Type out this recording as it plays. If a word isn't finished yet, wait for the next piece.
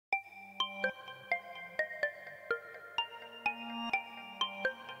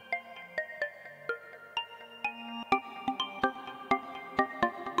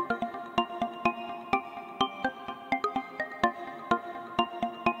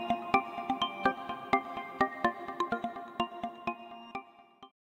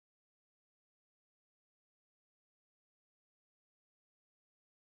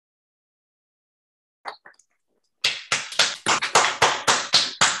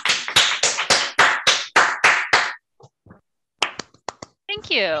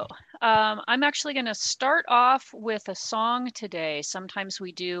you. I'm actually going to start off with a song today. Sometimes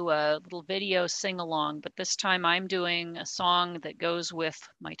we do a little video sing along, but this time I'm doing a song that goes with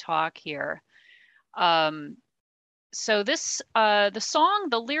my talk here. Um,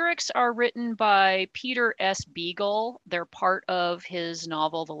 the lyrics are written by Peter S. Beagle. They're part of his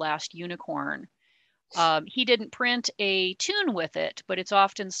novel, The Last Unicorn. He didn't print a tune with it, but it's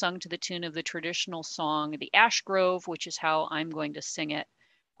often sung to the tune of the traditional song, The Ash Grove, which is how I'm going to sing it.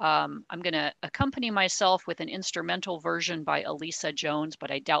 I'm going to accompany myself with an instrumental version by Elisa Jones,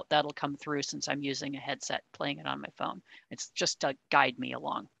 but I doubt that'll come through since I'm using a headset playing it on my phone. It's just to guide me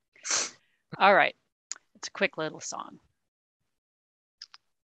along. All right, it's a quick little song.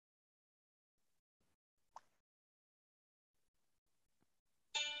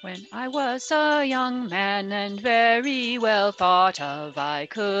 When I was a young man and very well thought of, I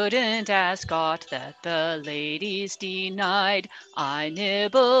couldn't ask aught that the ladies denied. I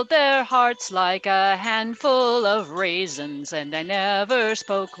nibbled their hearts like a handful of raisins, and I never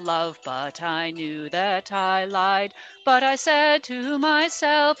spoke love, but I knew that I lied. But I said to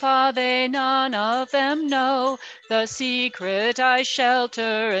myself, ah, they none of them know the secret I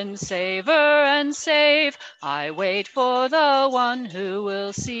shelter and savor and save. I wait for the one who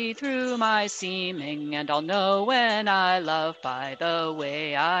will see through my seeming, and I'll know when I love by the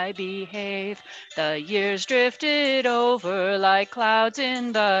way I behave. The years drifted over like clouds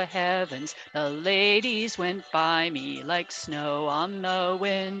in the heavens. The ladies went by me like snow on the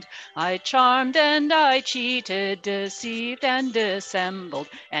wind. I charmed and I cheated, deceived and dissembled,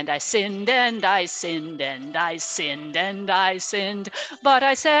 and I sinned and I sinned and I sinned and I sinned. But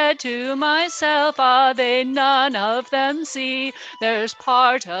I said to myself, ah, they none of them see. There's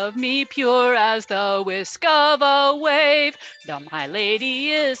part of me pure as the whisk of a wave. Though my lady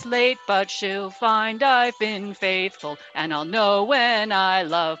is late, but she'll find I've been faithful, and I'll know when I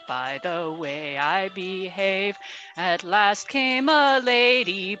love by the way I behave. At last came a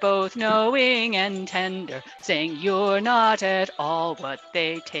lady, both knowing and tender, saying, you're not at all what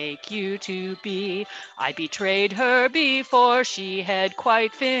they take you to be. I betrayed her before she had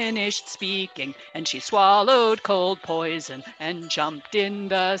quite finished speaking, and she swallowed cold poison and jumped in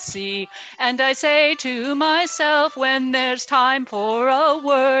the sea. And I say to myself, when there's time for a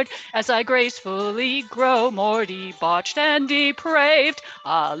word, as I gracefully grow more debauched and depraved,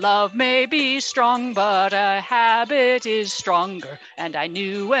 a love may be strong, but a habit is stronger, and I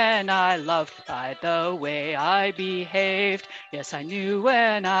knew when I loved by the way I behaved. Yes, I knew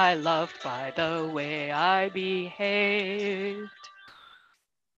when I loved by the way I behaved.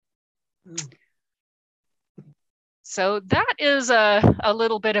 So that is a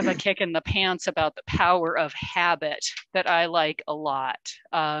little bit of a kick in the pants about the power of habit that I like a lot.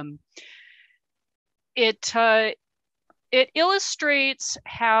 It illustrates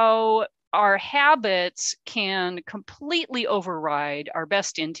how our habits can completely override our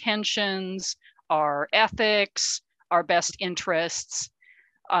best intentions, our ethics, our best interests.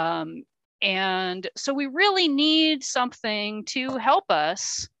 And so we really need something to help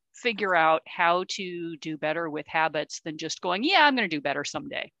us figure out how to do better with habits than just going, yeah, I'm going to do better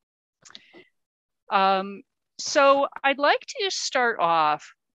someday. So I'd like to start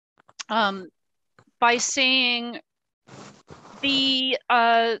off by saying the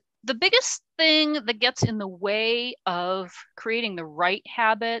biggest thing that gets in the way of creating the right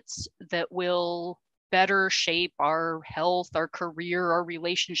habits that will better shape our health, our career, our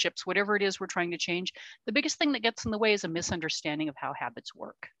relationships, whatever it is we're trying to change, the biggest thing that gets in the way is a misunderstanding of how habits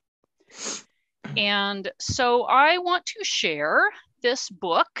work. And so I want to share this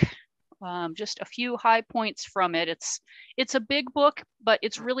book, just a few high points from it. It's a big book, but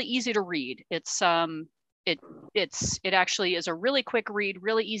it's really easy to read. It actually is a really quick read,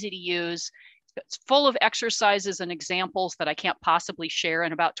 really easy to use. It's full of exercises and examples that I can't possibly share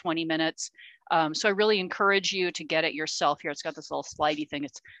in about 20 minutes. So I really encourage you to get it yourself here. It's got this little slidey thing.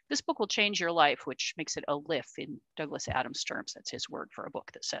 This book will change your life, which makes it a liff in Douglas Adams' terms. That's his word for a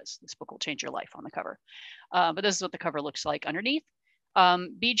book that says this book will change your life on the cover. But this is what the cover looks like underneath.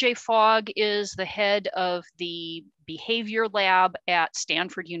 BJ Fogg is the head of the behavior lab at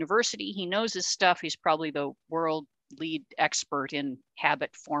Stanford University. He knows his stuff. He's probably the world lead expert in habit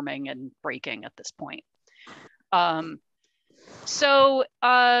forming and breaking at this point.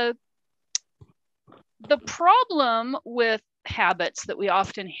 The problem with habits that we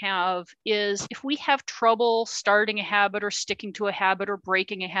often have is if we have trouble starting a habit or sticking to a habit or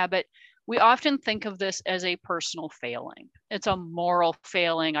breaking a habit, we often think of this as a personal failing. It's a moral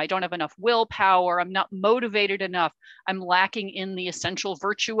failing. I don't have enough willpower. I'm not motivated enough. I'm lacking in the essential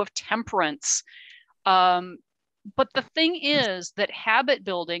virtue of temperance. But the thing is that habit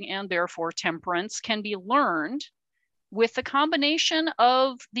building and therefore temperance can be learned with the combination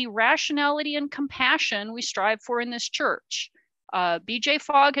of the rationality and compassion we strive for in this church. BJ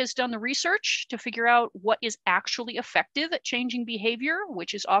Fogg has done the research to figure out what is actually effective at changing behavior,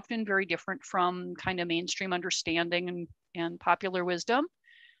 which is often very different from kind of mainstream understanding and popular wisdom.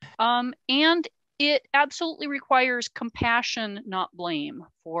 And it absolutely requires compassion, not blame,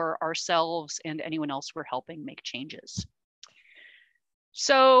 for ourselves and anyone else we're helping make changes.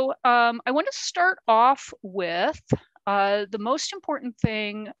 So I want to start off with the most important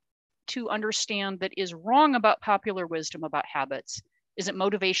thing to understand that is wrong about popular wisdom about habits is that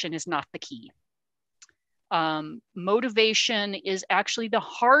motivation is not the key. Motivation is actually the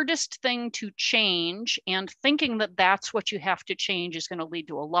hardest thing to change, and thinking that that's what you have to change is going to lead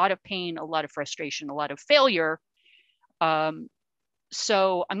to a lot of pain, a lot of frustration, a lot of failure.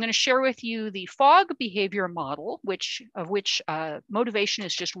 So I'm going to share with you the Fogg behavior model, of which motivation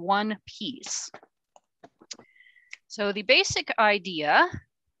is just one piece. So the basic idea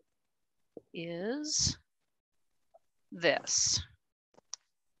is this,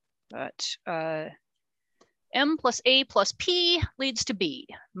 but M plus A plus P leads to B.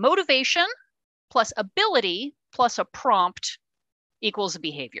 Motivation plus ability plus a prompt equals a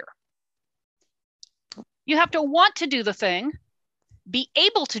behavior. You have to want to do the thing, be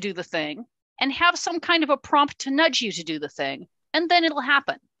able to do the thing, and have some kind of a prompt to nudge you to do the thing, and then it'll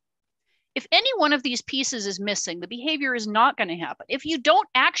happen. If any one of these pieces is missing, the behavior is not going to happen. If you don't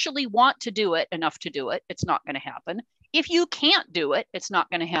actually want to do it enough to do it, it's not going to happen. If you can't do it, it's not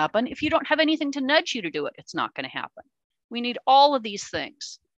going to happen. If you don't have anything to nudge you to do it, it's not going to happen. We need all of these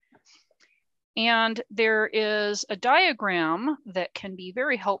things. And there is a diagram that can be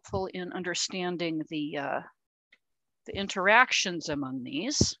very helpful in understanding the interactions among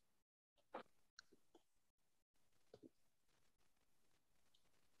these.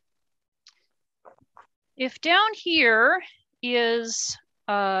 If down here is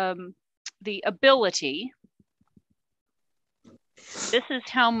the ability, this is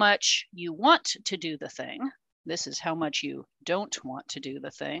how much you want to do the thing. This is how much you don't want to do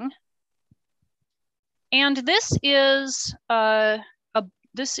the thing. And this is, oh,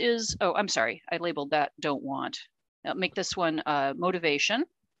 I'm sorry, I labeled that don't want. I'll make this one motivation.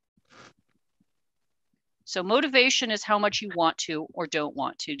 So motivation is how much you want to or don't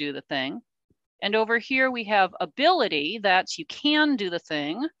want to do the thing. And over here we have ability, that's you can do the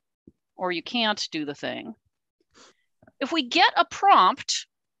thing or you can't do the thing. If we get a prompt,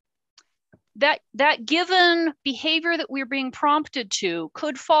 that given behavior that we're being prompted to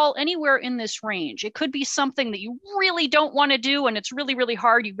could fall anywhere in this range. It could be something that you really don't want to do and it's really, really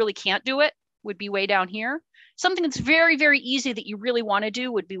hard, you really can't do it, would be way down here. Something that's very, very easy that you really want to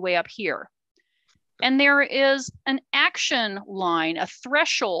do would be way up here. And there is an action line, a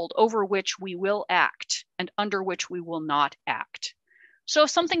threshold over which we will act and under which we will not act. So if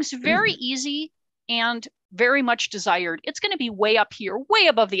something's very easy and very much desired, it's going to be way up here, way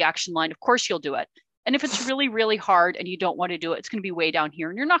above the action line. Of course you'll do it. And if it's really, really hard and you don't want to do it, it's going to be way down here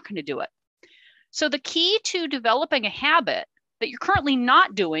and you're not going to do it. So the key to developing a habit that you're currently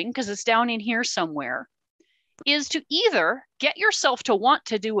not doing, because it's down in here somewhere, is to either get yourself to want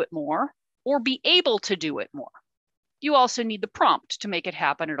to do it more or be able to do it more. You also need the prompt to make it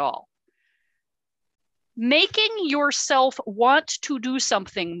happen at all. Making yourself want to do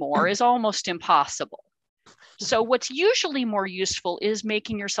something more is almost impossible. So what's usually more useful is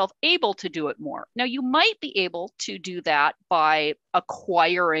making yourself able to do it more. Now, you might be able to do that by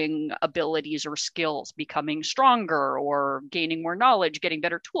acquiring abilities or skills, becoming stronger or gaining more knowledge, getting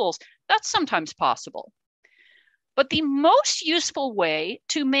better tools. That's sometimes possible. But the most useful way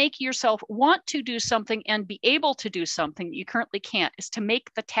to make yourself want to do something and be able to do something that you currently can't is to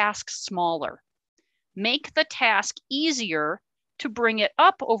make the task smaller. Make the task easier to bring it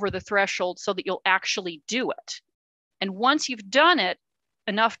up over the threshold so that you'll actually do it. And once you've done it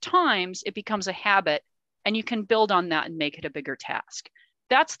enough times, it becomes a habit and you can build on that and make it a bigger task.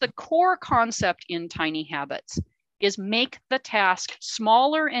 That's the core concept in tiny habits, is make the task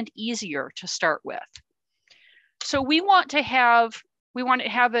smaller and easier to start with. So we want to have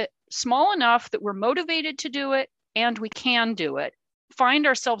it small enough that we're motivated to do it and we can do it. Find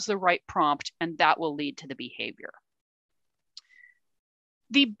ourselves the right prompt and that will lead to the behavior.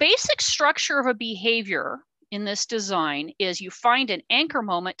 The basic structure of a behavior in this design is you find an anchor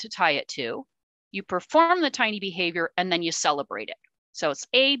moment to tie it to, you perform the tiny behavior, and then you celebrate it. So it's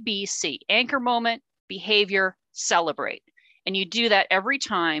A, B, C, anchor moment, behavior, celebrate. And you do that every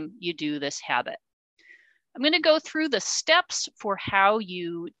time you do this habit. I'm going to go through the steps for how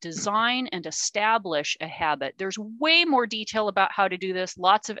you design and establish a habit. There's way more detail about how to do this,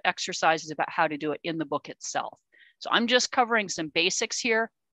 lots of exercises about how to do it in the book itself. So I'm just covering some basics here.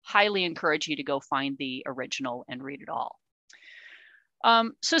 Highly encourage you to go find the original and read it all.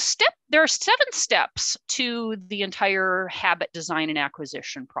 There are 7 steps to the entire habit design and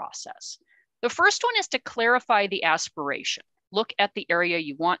acquisition process. The first one is to clarify the aspiration. Look at the area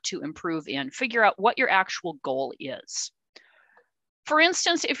you want to improve in, figure out what your actual goal is. For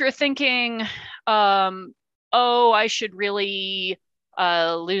instance, if you're thinking, oh, I should really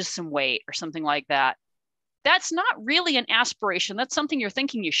lose some weight or something like that, that's not really an aspiration. That's something you're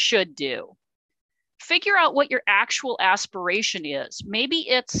thinking you should do. Figure out what your actual aspiration is. Maybe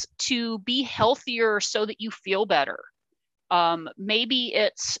it's to be healthier so that you feel better. Maybe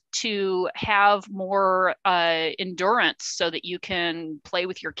it's to have more endurance so that you can play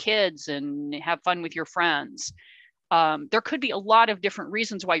with your kids and have fun with your friends. There could be a lot of different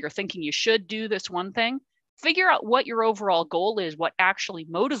reasons why you're thinking you should do this one thing. Figure out what your overall goal is, what actually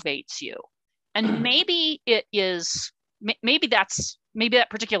motivates you. And maybe it is, maybe that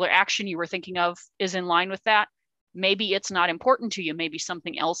particular action you were thinking of is in line with that. Maybe it's not important to you. Maybe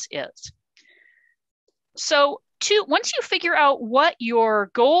something else is. So once you figure out what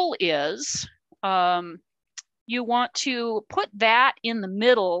your goal is, you want to put that in the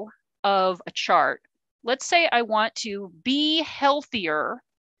middle of a chart. Let's say I want to be healthier,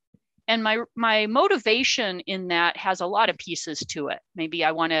 and my motivation in that has a lot of pieces to it. Maybe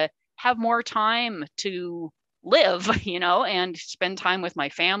I want to have more time to live, and spend time with my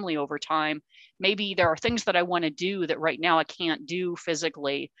family over time. Maybe there are things that I want to do that right now I can't do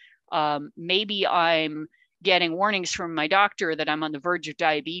physically. Maybe I'm getting warnings from my doctor that I'm on the verge of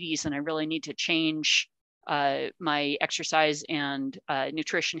diabetes and I really need to change my exercise and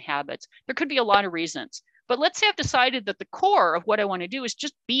nutrition habits. There could be a lot of reasons. But let's say I've decided that the core of what I want to do is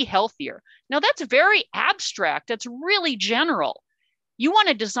just be healthier. Now that's very abstract. That's really general. You want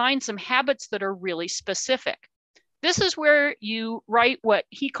to design some habits that are really specific. This is where you write what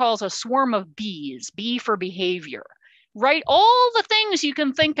he calls a swarm of B's, B for behavior. Write all the things you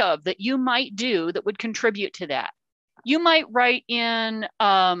can think of that you might do that would contribute to that. You might write in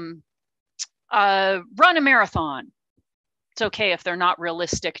run a marathon. It's okay if they're not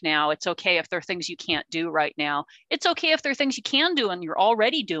realistic now. It's okay if they're things you can't do right now. It's okay if they're things you can do and you're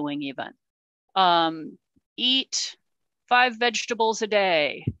already doing even. Eat 5 vegetables a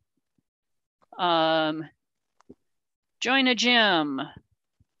day. Join a gym.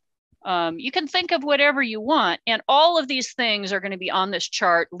 You can think of whatever you want, and all of these things are going to be on this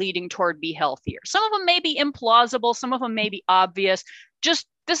chart leading toward be healthier. Some of them may be implausible, some of them may be obvious. Just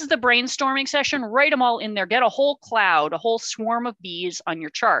this is the brainstorming session, write them all in there, get a whole cloud, a whole swarm of bees on your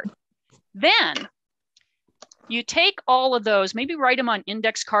chart. Then you take all of those, maybe write them on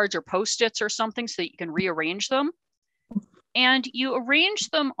index cards or Post-its or something so that you can rearrange them. And you arrange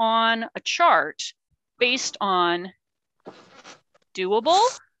them on a chart based on doable,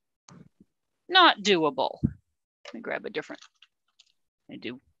 not doable. Let me grab a different, I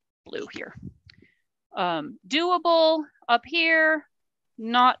do blue here. Doable up here,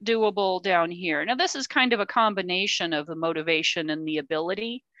 not doable down here. Now this is kind of a combination of the motivation and the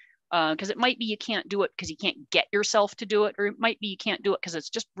ability, because it might be you can't do it because you can't get yourself to do it, or it might be you can't do it because it's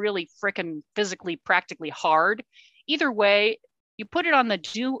just really frickin' physically, practically hard. Either way, you put it on the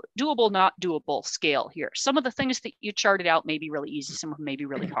doable, not doable scale here. Some of the things that you charted out may be really easy, some of them may be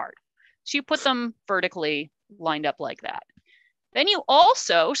really hard. So you put them vertically lined up like that. Then you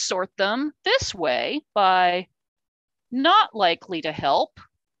also sort them this way by not likely to help,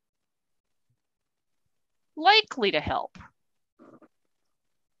 likely to help.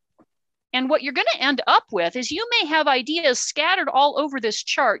 And what you're going to end up with is you may have ideas scattered all over this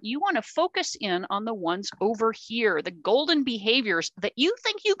chart. You want to focus in on the ones over here, the golden behaviors that you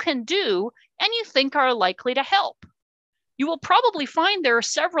think you can do and you think are likely to help. You will probably find there are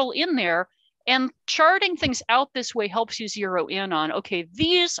several in there, and charting things out this way helps you zero in on, okay,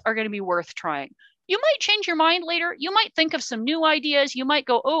 these are going to be worth trying. You might change your mind later. You might think of some new ideas. You might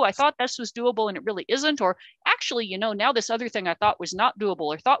go, oh, I thought this was doable and it really isn't. Or actually, now this other thing I thought was not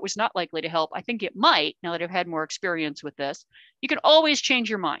doable or thought was not likely to help, I think it might, now that I've had more experience with this. You can always change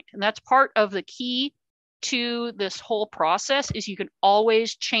your mind. And that's part of the key to this whole process is you can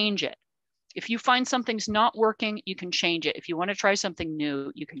always change it. If you find something's not working, you can change it. If you want to try something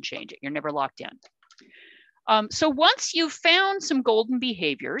new, you can change it. You're never locked in. So once you've found some golden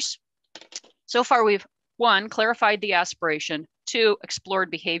behaviors, so far we've 1, clarified the aspiration, 2, explored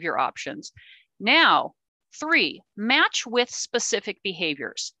behavior options. Now, 3, match with specific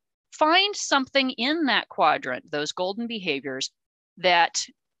behaviors. find something in that quadrant, those golden behaviors, that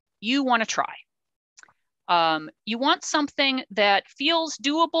you want to try. You want something that feels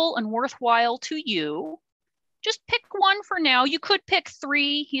doable and worthwhile to you. Just pick one for now. You could pick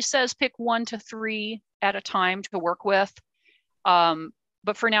 3. He says pick 1 to 3 at a time to work with.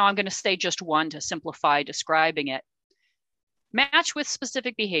 But for now, I'm going to say just 1 to simplify describing it. Match with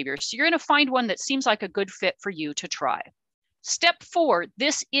specific behaviors. So you're going to find one that seems like a good fit for you to try. Step 4,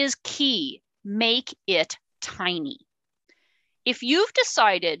 this is key. Make it tiny. If you've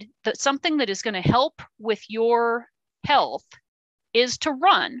decided that something that is going to help with your health is to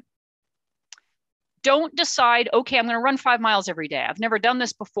run, don't decide, okay, I'm going to run 5 miles every day. I've never done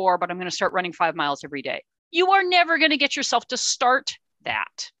this before, but I'm going to start running 5 miles every day. You are never going to get yourself to start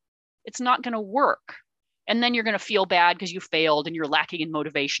that. It's not going to work. And then you're going to feel bad because you failed and you're lacking in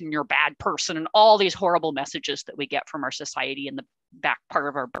motivation, and you're a bad person, and all these horrible messages that we get from our society in the back part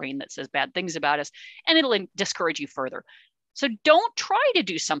of our brain that says bad things about us, and it'll discourage you further. So don't try to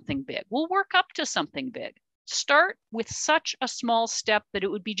do something big. We'll work up to something big. Start with such a small step that it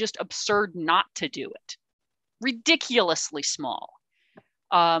would be just absurd not to do it. Ridiculously small.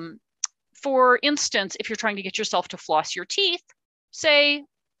 For instance, if you're trying to get yourself to floss your teeth, say,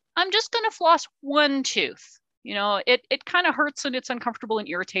 I'm just going to floss 1 tooth. You know, it kind of hurts and it's uncomfortable and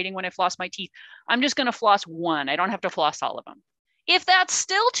irritating when I floss my teeth. I'm just going to floss 1. I don't have to floss all of them. If that's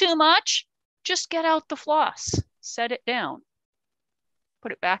still too much, just get out the floss, set it down,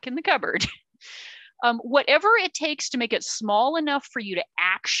 put it back in the cupboard. Whatever it takes to make it small enough for you to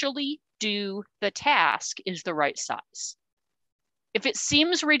actually do the task is the right size. If it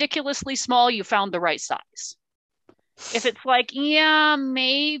seems ridiculously small, you found the right size. If it's like, yeah,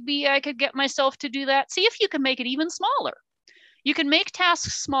 maybe I could get myself to do that, see if you can make it even smaller. You can make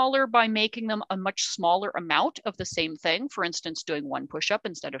tasks smaller by making them a much smaller amount of the same thing. For instance, doing 1 push-up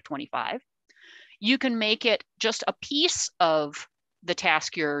instead of 25. You can make it just a piece of the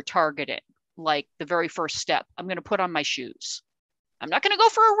task you're targeting, like the very first step. I'm going to put on my shoes. I'm not going to go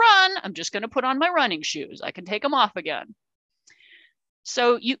for a run. I'm just going to put on my running shoes. I can take them off again.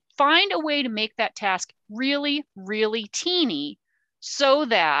 So you find a way to make that task really, really teeny so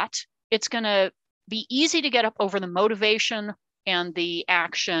that it's going to be easy to get up over the motivation and the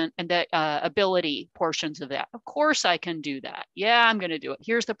action and the ability portions of that. Of course I can do that. Yeah, I'm going to do it.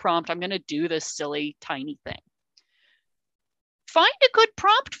 Here's the prompt. I'm going to do this silly, tiny thing. Find a good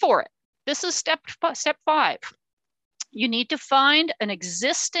prompt for it. This is step 5. You need to find an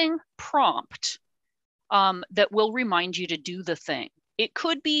existing prompt that will remind you to do the thing. It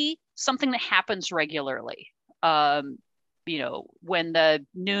could be something that happens regularly. You know, when the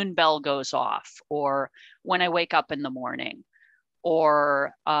noon bell goes off, or when I wake up in the morning,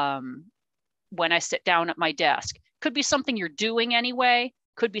 or when I sit down at my desk. Could be something you're doing anyway.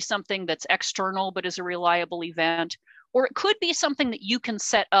 Could be something that's external but is a reliable event. Or it could be something that you can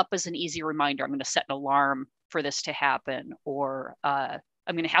set up as an easy reminder. I'm going to set an alarm for this to happen, or I'm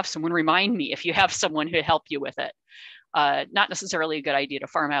going to have someone remind me if you have someone who help you with it. Not necessarily a good idea to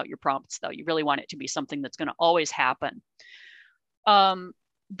farm out your prompts, though. You really want it to be something that's going to always happen.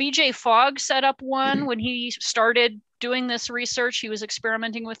 BJ Fogg set up one when he started doing this research. He was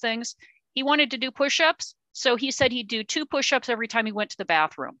experimenting with things. He wanted to do push-ups, so he said he'd do 2 push-ups every time he went to the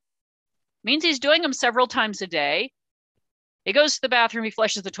bathroom. Means he's doing them several times a day. He goes to the bathroom, he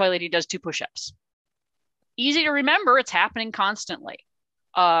flushes the toilet, he does 2 push-ups. Easy to remember, it's happening constantly.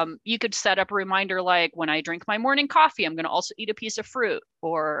 You could set up a reminder like, when I drink my morning coffee, I'm going to also eat a piece of fruit.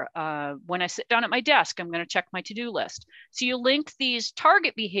 Or when I sit down at my desk, I'm going to check my to-do list. So you link these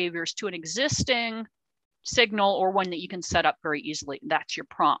target behaviors to an existing signal or one that you can set up very easily. That's your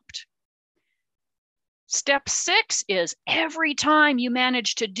prompt. Step 6 is every time you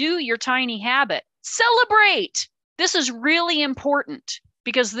manage to do your tiny habit, celebrate. This is really important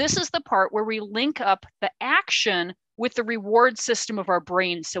because this is the part where we link up the action with the reward system of our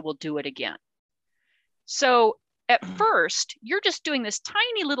brain, so we'll do it again. So at first, you're just doing this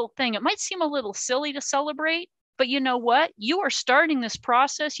tiny little thing. It might seem a little silly to celebrate, but you know what? You are starting this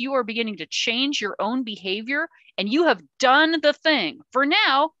process. You are beginning to change your own behavior, and you have done the thing. For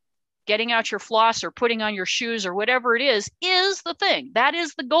now, getting out your floss or putting on your shoes or whatever it is the thing. That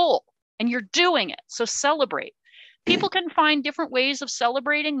is the goal, and you're doing it. So celebrate. People can find different ways of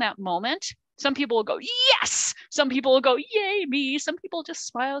celebrating that moment. Some people will go, yes. Some people will go, yay, me. Some people just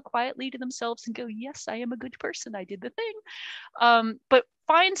smile quietly to themselves and go, yes, I am a good person. I did the thing. But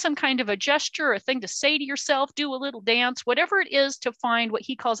find some kind of a gesture, a thing to say to yourself, do a little dance, whatever it is, to find what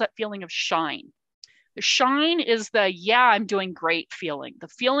he calls that feeling of shine. The shine is the, yeah, I'm doing great feeling, the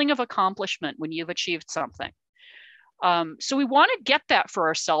feeling of accomplishment when you've achieved something. So we want to get that for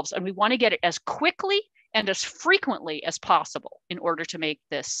ourselves, and we want to get it as quickly and as frequently as possible in order to make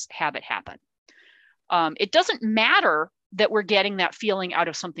this habit happen. It doesn't matter that we're getting that feeling out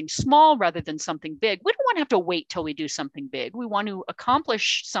of something small rather than something big. We don't want to have to wait till we do something big. We want to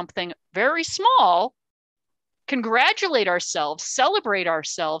accomplish something very small, congratulate ourselves, celebrate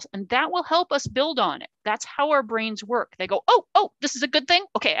ourselves, and that will help us build on it. That's how our brains work. They go, oh, this is a good thing.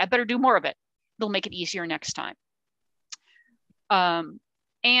 Okay, I better do more of it. It'll make it easier next time.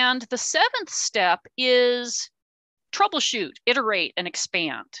 And the seventh step is troubleshoot, iterate, and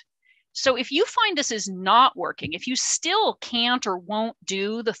expand. So if you find this is not working, if you still can't or won't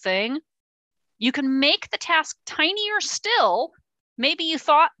do the thing, you can make the task tinier still. Maybe you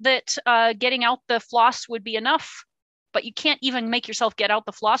thought that getting out the floss would be enough, but you can't even make yourself get out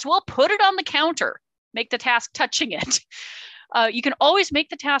the floss. Well, put it on the counter. Make the task touching it. You can always make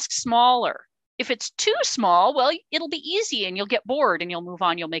the task smaller. If it's too small, well, it'll be easy and you'll get bored and you'll move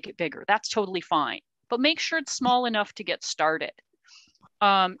on. You'll make it bigger. That's totally fine. But make sure it's small enough to get started.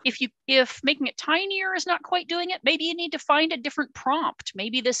 If making it tinier is not quite doing it, maybe you need to find a different prompt.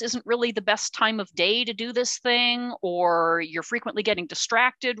 Maybe this isn't really the best time of day to do this thing, or you're frequently getting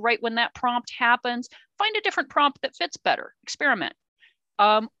distracted right when that prompt happens. Find a different prompt that fits better. Experiment.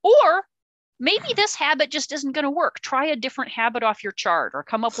 Or maybe this habit just isn't going to work. Try a different habit off your chart or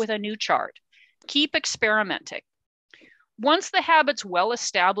come up with a new chart. Keep experimenting. Once the habit's well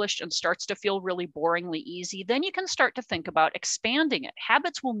established and starts to feel really boringly easy, then you can start to think about expanding it.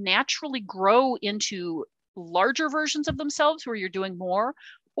 Habits will naturally grow into larger versions of themselves where you're doing more,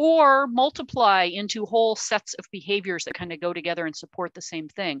 or multiply into whole sets of behaviors that kind of go together and support the same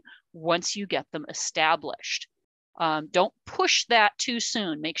thing once you get them established. Don't push that too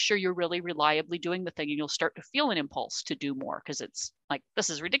soon. Make sure you're really reliably doing the thing, and you'll start to feel an impulse to do more, because it's like, this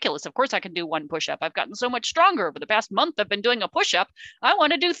is ridiculous. Of course I can do one push-up. I've gotten so much stronger over the past month. I've been doing a push-up. I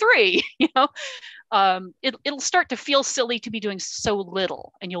want to do 3. It'll start to feel silly to be doing so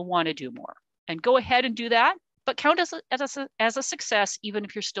little, and you'll want to do more. And go ahead and do that, but count as a success, even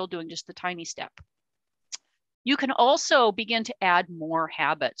if you're still doing just the tiny step. You can also begin to add more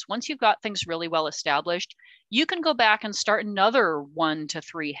habits. Once you've got things really well established, you can go back and start another 1 to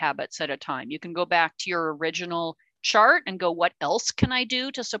 3 habits at a time. You can go back to your original chart and go, what else can I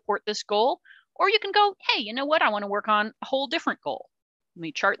do to support this goal? Or you can go, hey, you know what? I want to work on a whole different goal. Let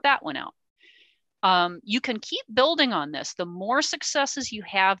me chart that one out. You can keep building on this. The more successes you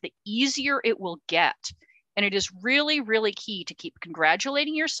have, the easier it will get. And it is really, really key to keep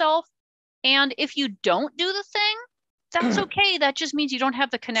congratulating yourself. And if you don't do the thing, that's okay. That just means you don't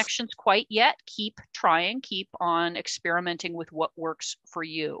have the connections quite yet. Keep trying, keep on experimenting with what works for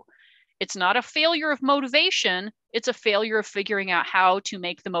you. It's not a failure of motivation. It's a failure of figuring out how to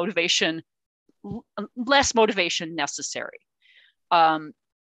make the motivation less motivation necessary.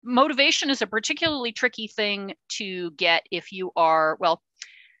 Motivation is a particularly tricky thing to get if you are, well,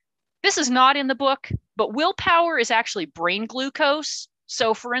 this is not in the book, but willpower is actually brain glucose.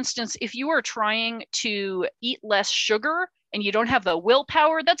 So for instance, if you are trying to eat less sugar and you don't have the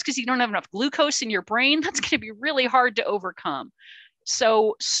willpower, that's because you don't have enough glucose in your brain. That's going to be really hard to overcome.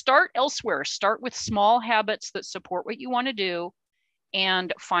 So start elsewhere. Start with small habits that support what you want to do,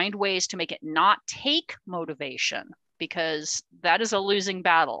 and find ways to make it not take motivation, because that is a losing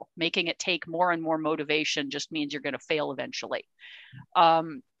battle. Making it take more and more motivation just means you're going to fail eventually.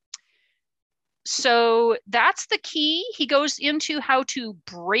 So that's the key. He goes into how to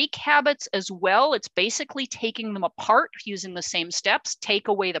break habits as well. It's basically taking them apart using the same steps. Take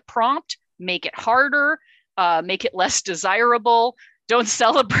away the prompt, make it harder, make it less desirable. Don't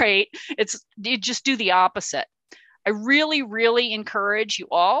celebrate. You just do the opposite. I really, really encourage you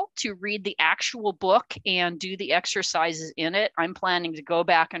all to read the actual book and do the exercises in it. I'm planning to go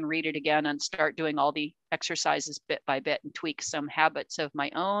back and read it again and start doing all the exercises bit by bit and tweak some habits of my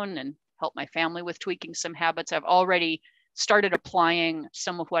own and help my family with tweaking some habits. I've already started applying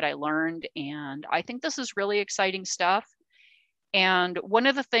some of what I learned, and I think this is really exciting stuff. And one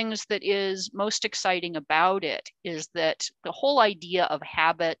of the things that is most exciting about it is that the whole idea of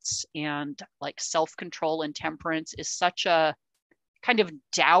habits and like self-control and temperance is such a kind of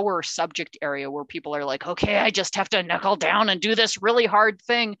dour subject area where people are like, okay, I just have to knuckle down and do this really hard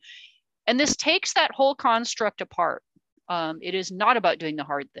thing. And this takes that whole construct apart. It is not about doing the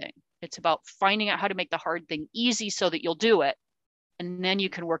hard thing. It's about finding out how to make the hard thing easy so that you'll do it. And then you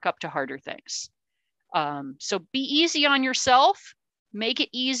can work up to harder things. So be easy on yourself, make it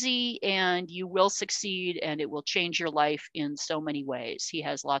easy, and you will succeed, and it will change your life in so many ways. He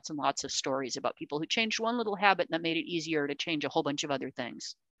has lots and lots of stories about people who changed one little habit and that made it easier to change a whole bunch of other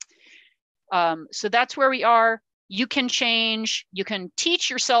things. So that's where we are. you can change. You can teach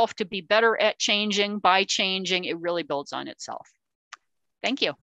yourself to be better at changing by changing. It really builds on itself. Thank you.